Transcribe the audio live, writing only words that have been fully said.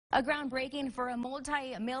A groundbreaking for a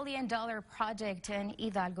multi-million-dollar project in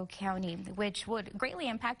Hidalgo County, which would greatly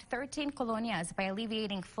impact 13 colonias by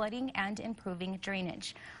alleviating flooding and improving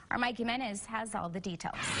drainage. Our Mike Jimenez has all the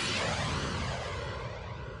details.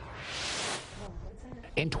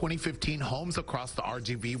 In 2015, homes across the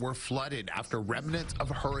RGV were flooded after remnants of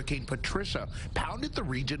Hurricane Patricia pounded the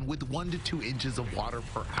region with 1 to 2 inches of water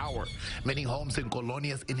per hour. Many homes in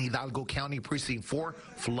colonias in Hidalgo County Precinct 4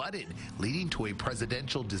 flooded, leading to a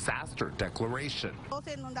presidential disaster declaration.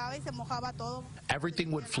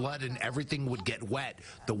 Everything would flood and everything would get wet.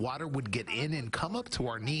 The water would get in and come up to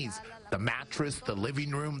our knees. The mattress, the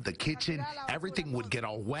living room, the kitchen, everything would get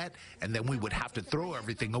all wet, and then we would have to throw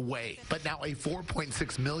everything away. But now a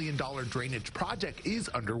 $4.6 million drainage project is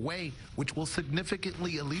underway, which will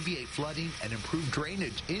significantly alleviate flooding and improve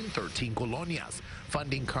drainage in 13 colonias.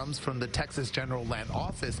 Funding comes from the Texas General Land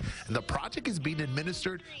Office, and the project is being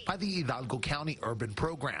administered by the Hidalgo County Urban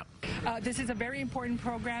Program. This is a very important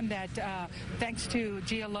program that, thanks to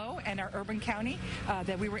GLO and our Urban County,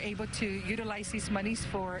 that we were able to utilize these monies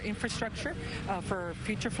for infrastructure, for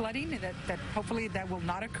future flooding, that hopefully that will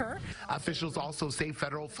not occur. Officials also say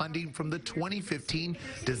federal funding from the 2015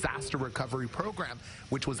 Disaster Recovery Program,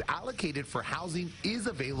 which was allocated for housing, is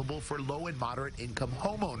available for low and moderate income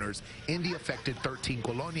homeowners in the affected 13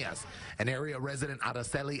 colonias. An area resident,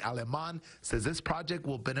 Araceli Aleman, says this project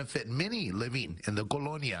will benefit many living in the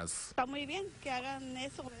colonias.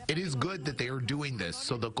 It is good that they are doing this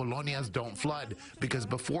so the colonias don't flood, because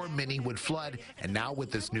before many would flood, and now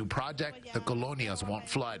with this new project, the colonias won't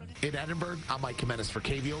flood. In Edinburg, I'm Mike Jimenez for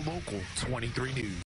KVO Local 23 News.